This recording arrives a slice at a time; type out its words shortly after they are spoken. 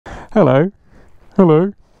Hello.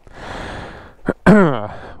 Hello.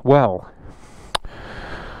 Well,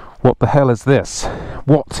 what the hell is this?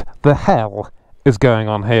 What the hell is going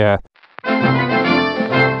on here?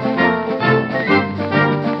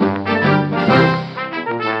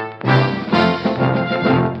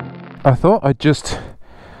 I thought I'd just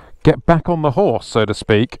get back on the horse, so to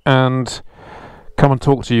speak, and come and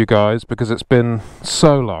talk to you guys because it's been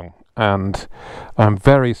so long and I'm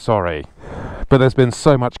very sorry. But there's been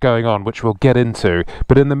so much going on which we'll get into.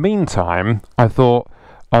 But in the meantime, I thought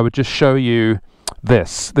I would just show you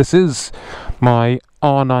this. This is my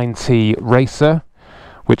R9T racer,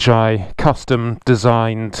 which I custom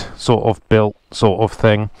designed, sort of built sort of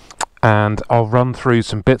thing. And I'll run through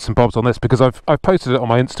some bits and bobs on this because I've posted it on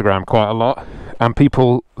my Instagram quite a lot and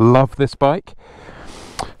people love this bike.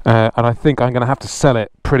 And I think I'm going to have to sell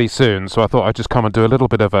it pretty soon, so I thought I'd just come and do a little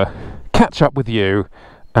bit of a catch up with you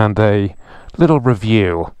and a little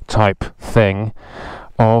review type thing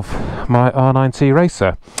of my R9T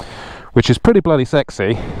racer, which is pretty bloody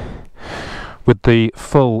sexy, with the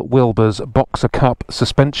full Wilbur's Boxer Cup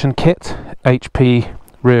suspension kit, HP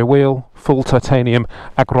rear wheel, full titanium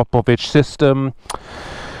Agropovich system,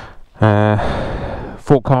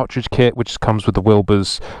 fork cartridge kit which comes with the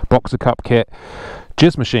Wilbur's Boxer Cup kit,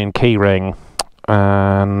 Jizz Machine keyring,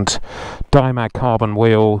 and Dimag carbon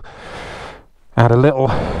wheel, and a little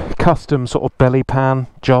custom sort of belly pan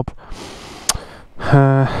job,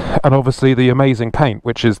 and obviously the amazing paint,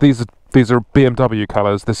 which is these are BMW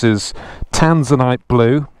colours. This is Tanzanite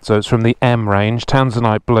blue, so it's from the M range,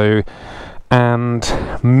 Tanzanite blue,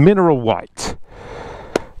 and mineral white.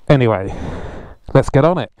 Anyway, let's get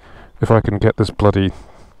on it. If I can get this bloody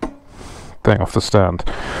thing off the stand,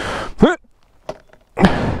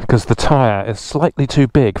 because the tyre is slightly too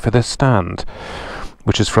big for this stand,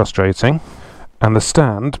 which is frustrating. And the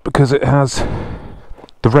stand, because it has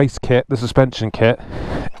the race kit, the suspension kit,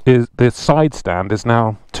 is the side stand is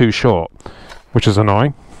now too short, which is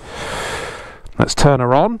annoying. Let's turn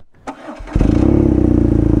her on,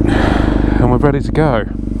 and we're ready to go.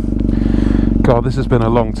 God, this has been a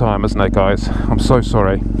long time, hasn't it, guys? I'm so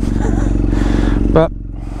sorry. But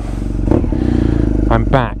I'm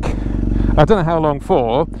back. I don't know how long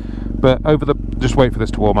for, but just wait for this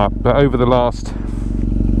to warm up, but over the last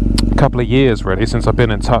couple of years really, since I've been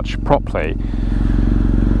in touch properly,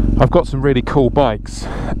 I've got some really cool bikes,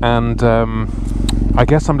 and I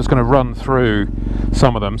guess I'm just going to run through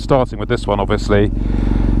some of them, starting with this one obviously,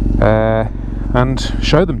 and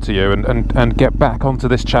show them to you, and get back onto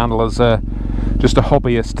this channel as just a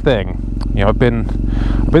hobbyist thing. You know, I've been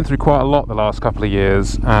through quite a lot the last couple of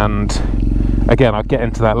years, and again I'll get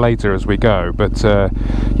into that later as we go, but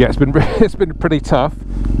yeah, it's been pretty tough,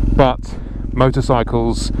 but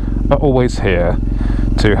motorcycles are always here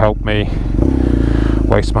to help me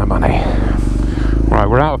waste my money. Right,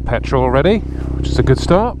 we're out of petrol already, which is a good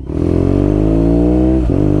start.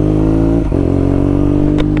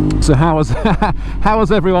 So how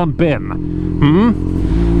has everyone been?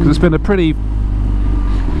 Because it's been a pretty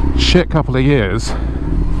shit couple of years.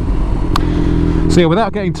 So yeah,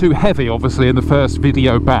 without getting too heavy obviously in the first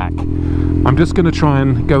video back, I'm just going to try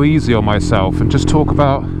and go easy on myself and just talk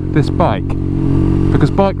about this bike,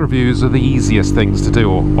 because bike reviews are the easiest things to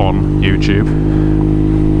do on YouTube.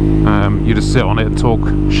 You just sit on it and talk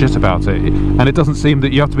shit about it, and it doesn't seem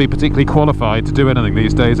that you have to be particularly qualified to do anything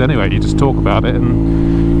these days anyway. You just talk about it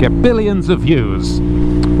and get billions of views,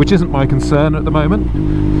 which isn't my concern at the moment.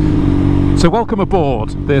 So welcome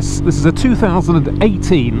aboard. This is a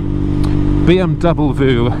 2018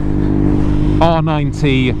 BMW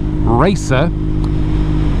R9T racer,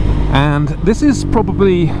 and this is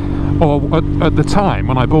probably, or at the time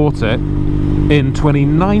when I bought it in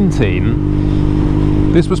 2019,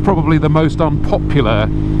 this was probably the most unpopular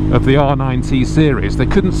of the R9T series. They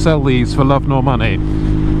couldn't sell these for love nor money,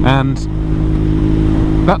 and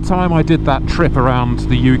that time I did that trip around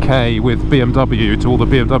the UK with BMW to all the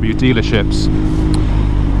BMW dealerships,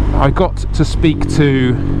 I got to speak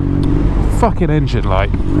to fucking engine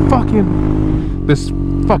light. This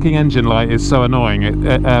fucking engine light is so annoying.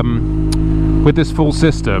 With this full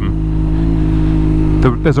system,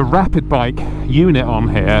 there's a rapid bike unit on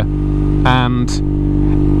here, and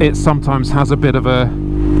it sometimes has a bit of a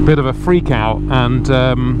freak out and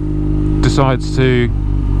decides to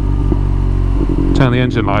turn the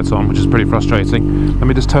engine lights on, which is pretty frustrating. Let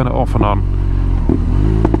me just turn it off and on.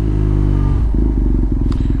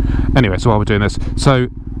 Anyway, so while we're doing this, so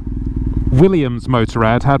Williams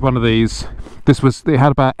Motorrad had one of these. It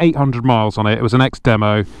had about 800 miles on it. It was an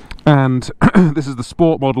ex-demo, and this is the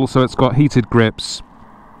sport model, so it's got heated grips,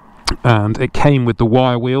 and it came with the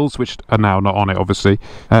wire wheels, which are now not on it, obviously.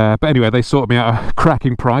 But anyway, they sorted me out a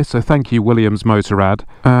cracking price, so thank you, Williams Motorrad.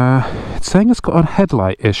 It's saying it's got a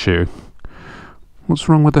headlight issue. What's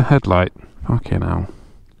wrong with the headlight? Fucking hell.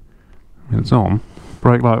 It's on.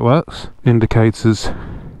 Brake light works. Indicators.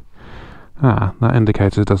 Ah, that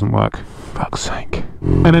indicator doesn't work. Fuck's sake.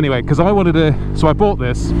 And anyway, because I wanted to... So I bought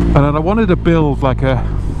this, and I wanted to build like a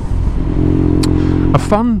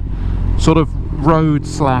fun sort of road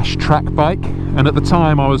 / track bike. And at the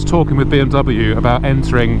time I was talking with BMW about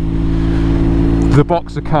entering the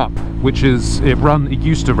Boxer Cup, which is... It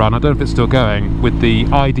used to run, I don't know if it's still going, with the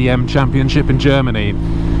IDM Championship in Germany.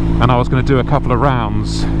 And I was going to do a couple of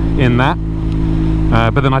rounds in that.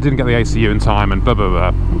 But then I didn't get the ACU in time and blah blah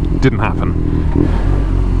blah. Didn't happen.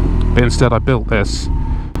 But instead I built this,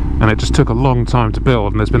 and it just took a long time to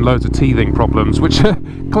build, and there's been loads of teething problems, which are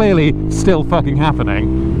clearly still fucking happening.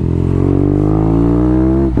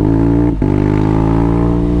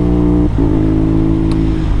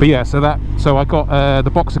 But yeah, so I got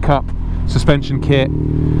the Boxer Cup suspension kit,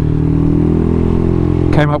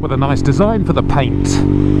 came up with a nice design for the paint,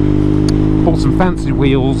 bought some fancy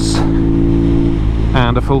wheels,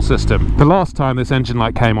 and a full system. The last time this engine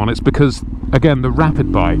light came on, it's because, again, the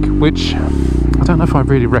rapid bike, which I don't know if I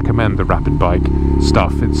really recommend the rapid bike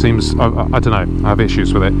stuff. It seems, I don't know, I have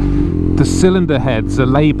issues with it. The cylinder heads are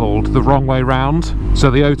labelled the wrong way round, so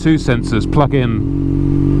the O2 sensors plug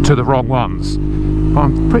in to the wrong ones. But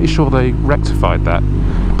I'm pretty sure they rectified that.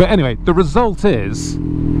 But anyway, the result is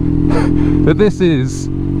that this is,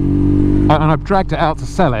 and I've dragged it out to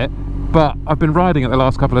sell it, but I've been riding it the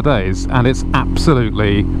last couple of days, and it's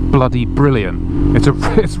absolutely bloody brilliant. It's a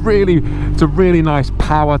really nice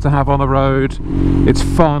power to have on the road. It's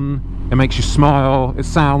fun. It makes you smile. It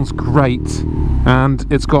sounds great, and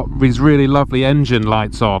it's got these really lovely engine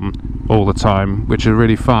lights on all the time, which are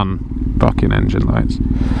really fun. Fucking engine lights.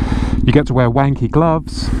 You get to wear wanky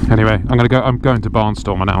gloves. Anyway, I'm going to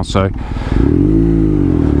Barnstormer now, so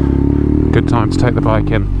good time to take the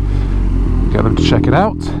bike in. Get them to check it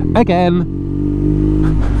out again.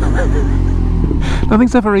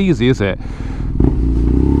 Nothing's ever easy, is it?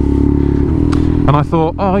 And I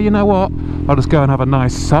thought, oh, you know what? I'll just go and have a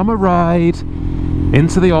nice summer ride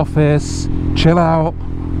into the office, chill out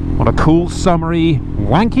on a cool, summery,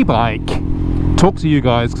 wanky bike. Talk to you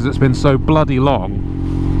guys because it's been so bloody long.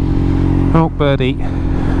 Oh, birdie.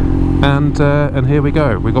 And here we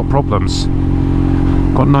go. We got problems.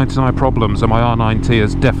 Got 99 problems, and my R9T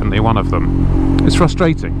is definitely one of them. It's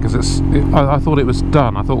frustrating because I thought it was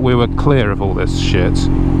done. I thought we were clear of all this shit.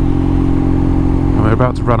 And we're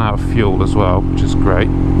about to run out of fuel as well, which is great.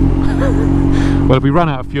 Well, if we run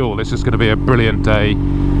out of fuel, it's just going to be a brilliant day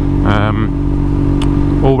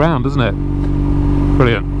all round, isn't it?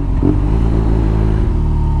 Brilliant.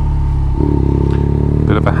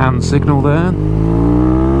 Bit of a hand signal there.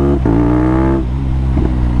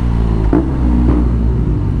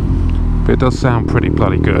 But it does sound pretty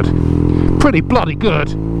bloody good. Pretty bloody good!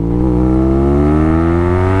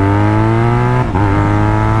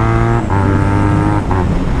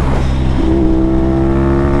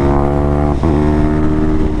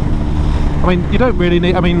 I mean, you don't really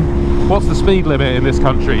need... I mean, what's the speed limit in this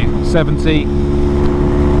country? 70?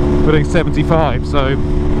 Putting 75, so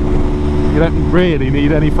you don't really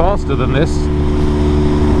need any faster than this.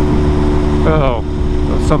 Oh,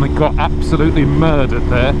 something got absolutely murdered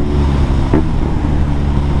there.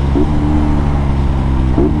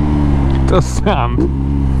 It does sound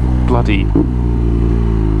bloody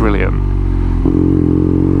brilliant.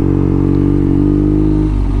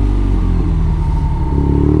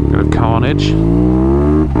 Bit of carnage.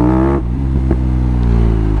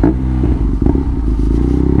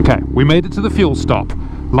 Okay, we made it to the fuel stop.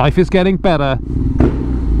 Life is getting better.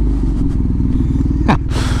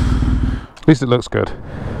 At least it looks good.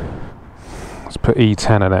 Let's put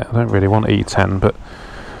E10 in it. I don't really want E10, but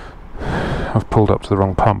I've pulled up to the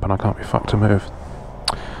wrong pump and I can't be fucked to move.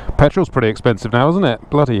 Petrol's pretty expensive now, isn't it?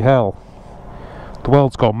 Bloody hell. The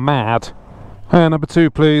world's gone mad. Number 2,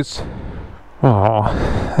 please. Oh,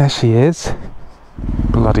 there she is.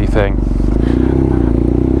 Bloody thing.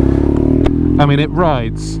 I mean, it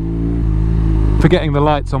rides, forgetting the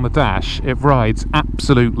lights on the dash, it rides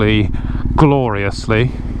absolutely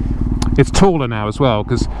gloriously. It's taller now as well,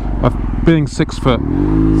 because being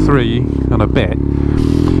 6'3" and a bit,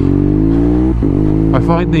 I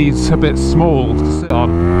find these a bit small to sit on.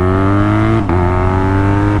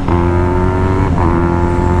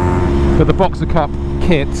 But the Boxer Cup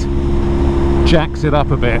kit jacks it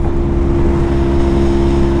up a bit.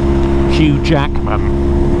 Hugh Jackman.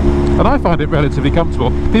 And I find it relatively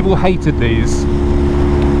comfortable. People hated these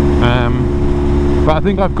But I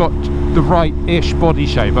think I've got the right-ish body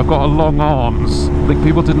shape. I've got a long arms. I think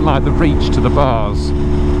people didn't like the reach to the bars.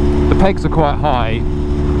 The pegs are quite high,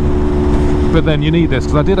 but then you need this,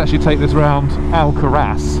 because I did actually take this round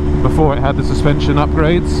Alcaraz before it had the suspension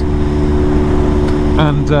upgrades.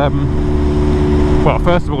 And, well,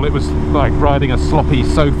 first of all, it was like riding a sloppy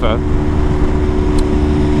sofa,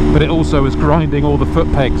 but it also was grinding all the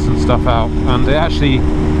foot pegs and stuff out, and it actually...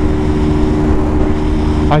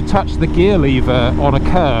 I touched the gear lever on a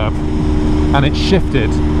curb and it shifted,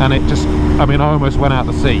 and it just, I mean, I almost went out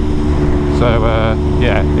the seat. So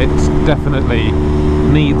yeah, it definitely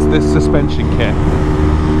needs this suspension kit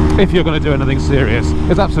if you're going to do anything serious.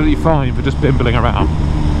 It's absolutely fine for just bimbling around.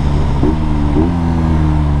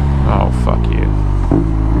 Oh, fuck you.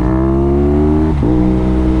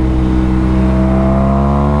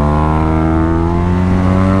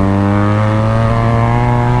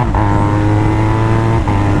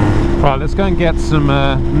 Right, let's go and get some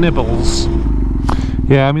nibbles.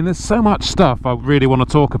 Yeah, I mean, there's so much stuff I really want to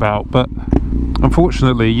talk about, but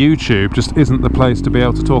unfortunately YouTube just isn't the place to be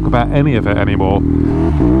able to talk about any of it anymore.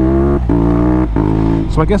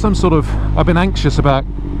 So I guess I've been anxious about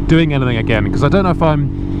doing anything again, because I don't know if I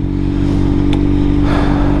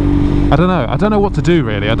don't know what to do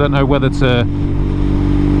really. I don't know whether to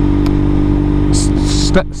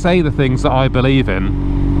say the things that I believe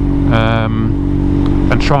in,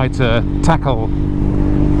 and try to tackle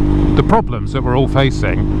the problems that we're all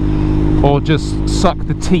facing, or just suck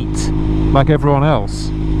the teat like everyone else.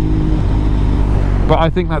 But I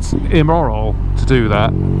think that's immoral to do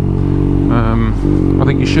that. I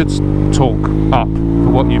think you should talk up for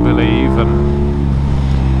what you believe, and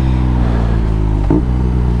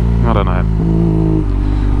I don't know.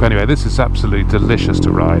 But anyway, this is absolutely delicious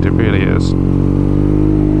to ride, it really is.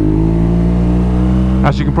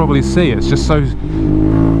 As you can probably see, it's just so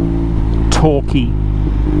torquey.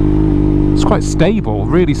 It's quite stable,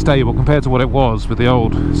 really stable compared to what it was with the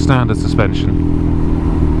old standard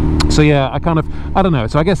suspension. So yeah, I don't know.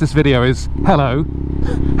 So I guess this video is, hello,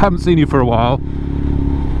 haven't seen you for a while.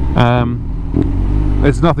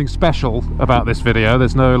 There's nothing special about this video.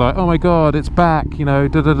 There's no like, oh my god, it's back, you know,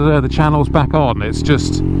 the channel's back on. It's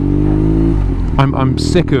just, I'm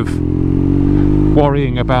sick of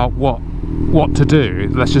worrying about what to do.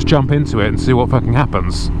 Let's just jump into it and see what fucking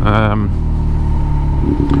happens.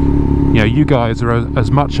 You know, you guys are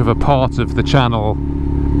as much of a part of the channel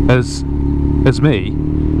as me,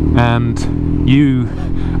 and you,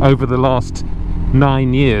 over the last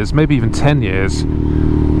 9 years, maybe even 10 years,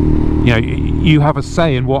 you know, you have a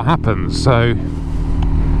say in what happens. So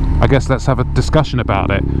I guess let's have a discussion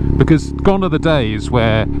about it, because gone are the days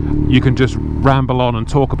where you can just ramble on and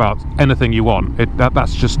talk about anything you want.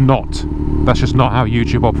 That's just not how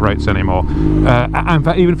YouTube operates anymore. In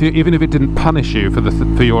fact, even if it didn't punish you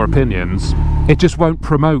for your opinions, it just won't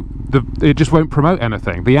promote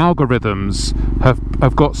anything. The algorithms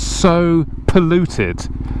have got so polluted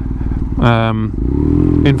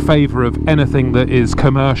in favour of anything that is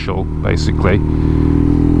commercial, basically,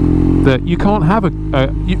 that you can't have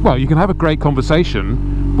you can have a great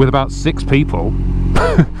conversation with about 6 people,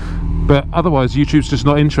 but otherwise YouTube's just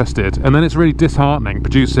not interested, and then it's really disheartening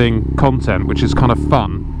producing content which is kind of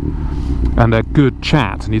fun and a good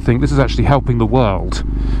chat, and you think this is actually helping the world,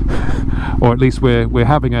 or at least we're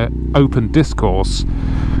having an open discourse,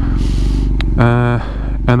 and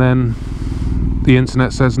then the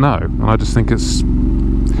internet says no, and I just think it's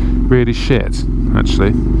really shit,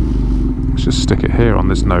 actually. Let's just stick it here on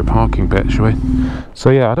this no parking bit, shall we? So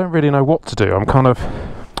yeah, I don't really know what to do. I'm kind of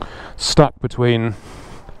stuck between,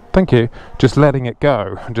 thank you, just letting it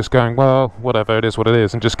go and just going, well, whatever, it is what it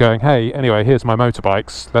is, and just going, hey, anyway, here's my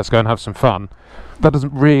motorbikes, let's go and have some fun. That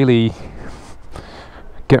doesn't really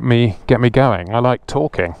get me going. I like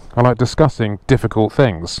talking. I like discussing difficult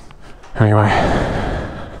things. Anyway,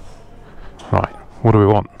 right, what do we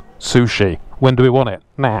want? Sushi. When do we want it?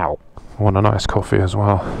 Now. I want a nice coffee as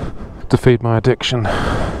well to feed my addiction.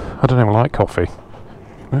 I don't even like coffee.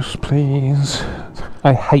 Yes, please.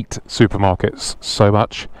 I hate supermarkets so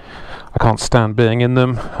much. I can't stand being in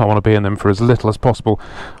them. I want to be in them for as little as possible.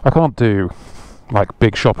 I can't do like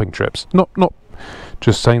big shopping trips. Not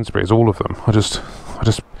just Sainsbury's, all of them. I just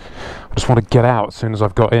want to get out as soon as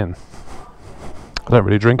I've got in. I don't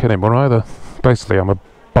really drink anymore either. Basically, I'm a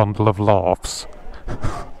bundle of laughs.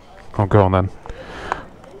 Oh, go on then.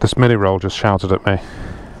 This mini roll just shouted at me.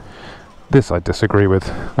 This I disagree with.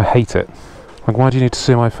 I hate it. Like, why do you need to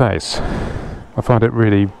see my face? I find it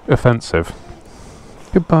really offensive.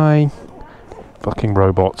 Goodbye. Fucking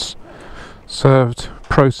robots. Served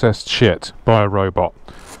processed shit by a robot.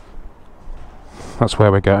 That's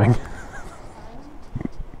where we're going.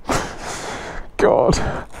 God.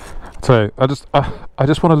 So I just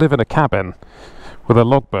want to live in a cabin with a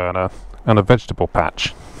log burner and a vegetable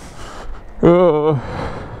patch. Ja,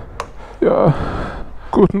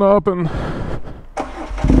 guten Abend.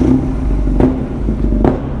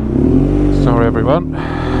 Sorry everyone.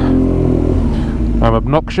 I'm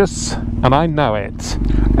obnoxious and I know it.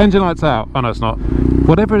 Engine light's out. Oh no, it's not.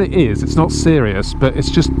 Whatever it is, it's not serious, but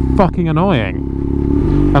it's just fucking annoying.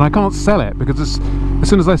 And I can't sell it because as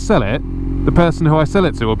soon as I sell it, the person who I sell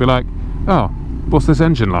it to will be like, oh, what's this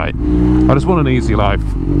engine light? I just want an easy life,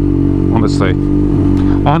 honestly.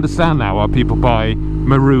 I understand now why people buy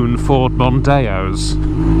maroon Ford Mondeos,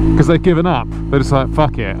 because they've given up. They're just like,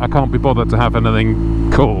 fuck it, I can't be bothered to have anything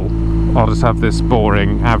cool. I'll just have this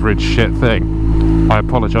boring, average shit thing. I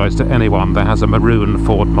apologise to anyone that has a maroon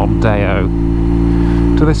Ford Mondeo.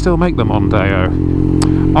 Do they still make the Mondeo?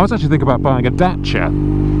 I was actually thinking about buying a Dacia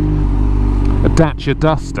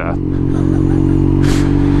Duster,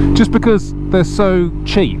 just because they're so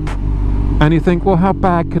cheap, and you think, well, how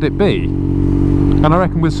bad could it be? And I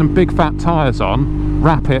reckon with some big fat tyres on,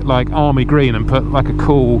 wrap it like army green and put like a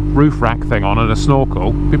cool roof rack thing on and a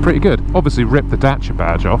snorkel, be pretty good. Obviously rip the Dacia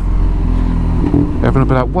badge off. Everyone will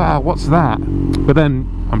be like, wow, what's that? But then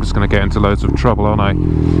I'm just going to get into loads of trouble, aren't I?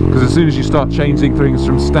 Because as soon as you start changing things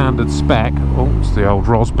from standard spec, oh, it's the old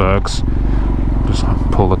Rosbergs. Just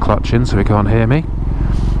pull the clutch in so he can't hear me.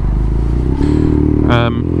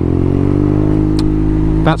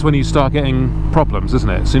 That's when you start getting problems, isn't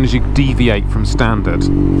it? As soon as you deviate from standard,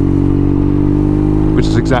 which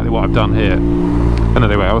is exactly what I've done here. And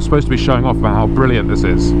anyway, I was supposed to be showing off about how brilliant this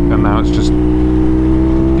is, and now it's just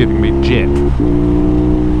giving me jip.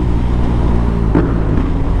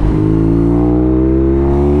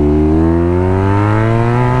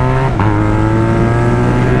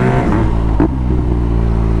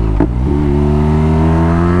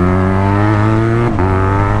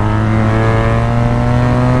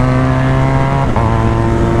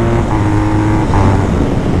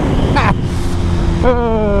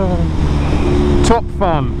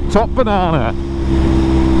 Top banana.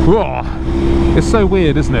 Whoa. It's so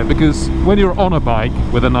weird, isn't it? Because when you're on a bike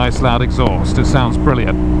with a nice loud exhaust, it sounds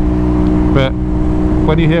brilliant. But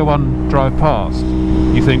when you hear one drive past,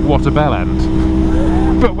 you think, what a bell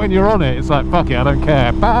end. But when you're on it, it's like, fuck it, I don't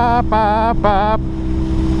care. Ba, ba, ba.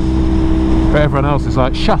 But everyone else is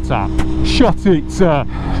like, shut up. Shut it.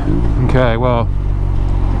 Okay, well,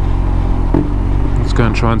 let's go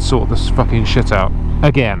and try and sort this fucking shit out.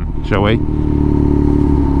 Again, shall we?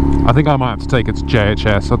 I think I might have to take it to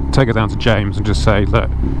JHS. I'll take it down to James and just say,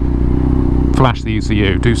 look, flash the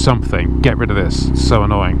ECU, do something, get rid of this, it's so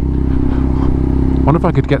annoying. Wonder if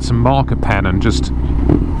I could get some marker pen and just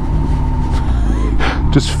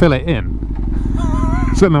fill it in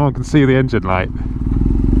so no one can see the engine light.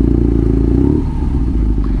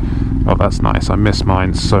 Oh, that's nice, I miss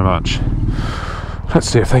mine so much. Let's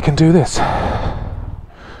see if they can do this.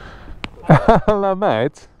 Hello,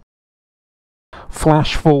 mate.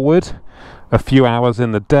 Flash forward a few hours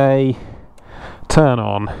in the day, turn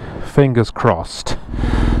on, fingers crossed.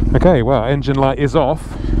 Okay, well, engine light is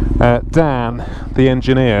off. Dan, the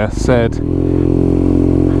engineer, said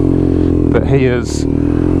that he has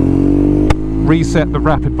reset the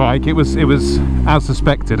rapid bike. It was as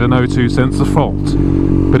suspected an O2 sensor fault,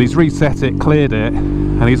 but he's reset it, cleared it,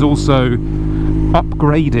 and he's also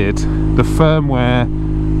upgraded the firmware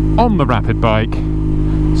on the rapid bike.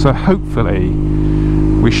 So hopefully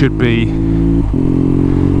we should be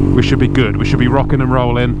good. We should be rocking and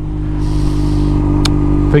rolling.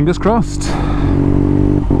 Fingers crossed.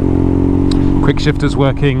 Quick shifter's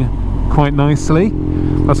working quite nicely.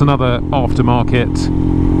 That's another aftermarket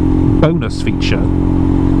bonus feature.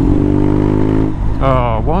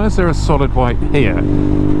 Oh, why is there a solid white here?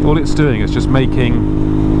 All it's doing is just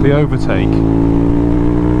making the overtake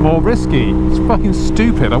more risky. It's fucking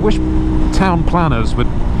stupid. I wish town planners would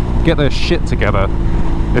get their shit together.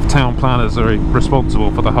 If town planners are responsible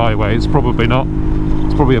for the highways, probably not.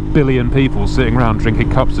 It's probably a billion people sitting around drinking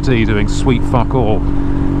cups of tea doing sweet fuck all,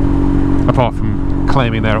 apart from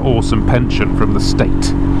claiming their awesome pension from the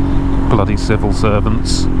state. Bloody civil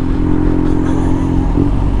servants.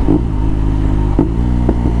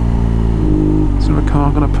 Is there a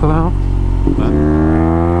car gonna pull out? No.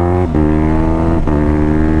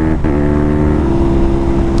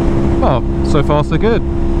 Well, so far so good.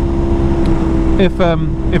 If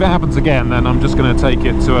it happens again, then I'm just going to take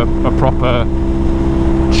it to a proper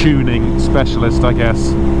tuning specialist, I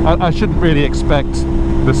guess. I shouldn't really expect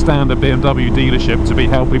the standard BMW dealership to be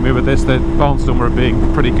helping me with this. Barnstormer are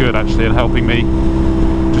being pretty good actually at helping me,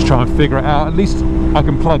 just try and figure it out. At least I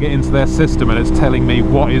can plug it into their system and it's telling me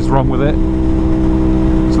what is wrong with it.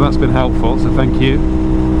 So that's been helpful, so thank you.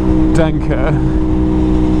 Danke.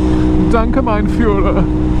 Danke, mein Führer.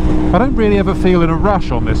 I don't really ever feel in a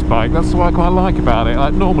rush on this bike. That's what I quite like about it.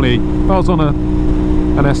 Like normally, if I was on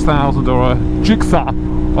an S1000 or a Jigsaw,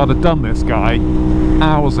 I'd have done this guy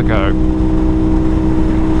hours ago.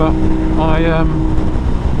 But I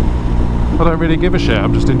don't really give a shit.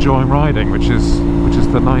 I'm just enjoying riding, which is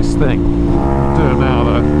the nice thing. I'll do it now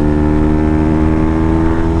though.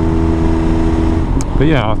 But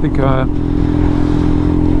yeah, I think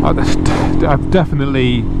I've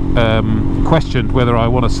definitely questioned whether I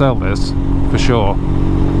want to sell this for sure,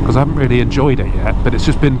 because I haven't really enjoyed it yet. But it's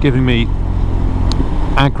just been giving me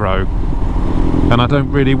aggro, and I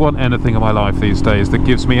don't really want anything in my life these days that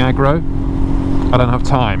gives me aggro. I don't have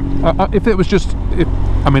time. If it was just,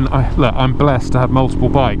 I mean, look, I'm blessed to have multiple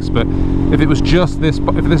bikes, but if it was just this,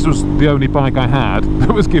 if this was the only bike I had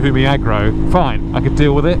that was giving me aggro, fine, I could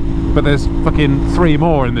deal with it. But there's fucking 3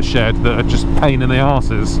 more in the shed that are just pain in the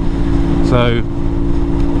arses. So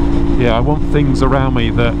yeah, I want things around me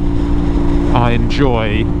that I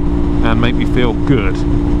enjoy and make me feel good.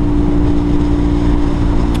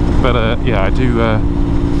 But yeah, I do.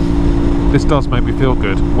 This does make me feel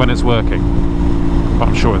good when it's working. But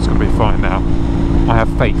I'm sure it's going to be fine now. I have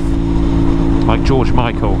faith, like George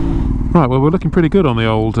Michael. Right, well, we're looking pretty good on the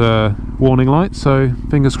old warning light, so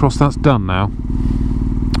fingers crossed that's done now.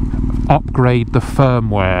 Upgrade the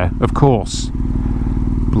firmware, of course.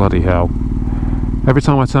 Bloody hell. Every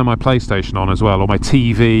time I turn my PlayStation on as well, or my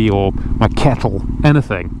TV, or my kettle,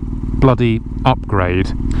 anything, bloody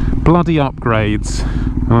upgrade. Bloody upgrades.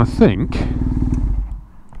 And I think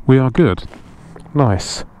we are good.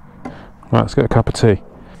 Nice. Right, let's get a cup of tea.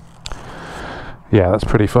 Yeah, that's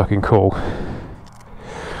pretty fucking cool.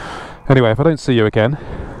 Anyway, if I don't see you again,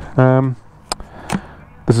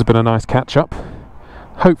 this has been a nice catch up.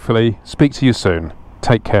 Hopefully, speak to you soon.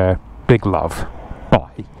 Take care. Big love.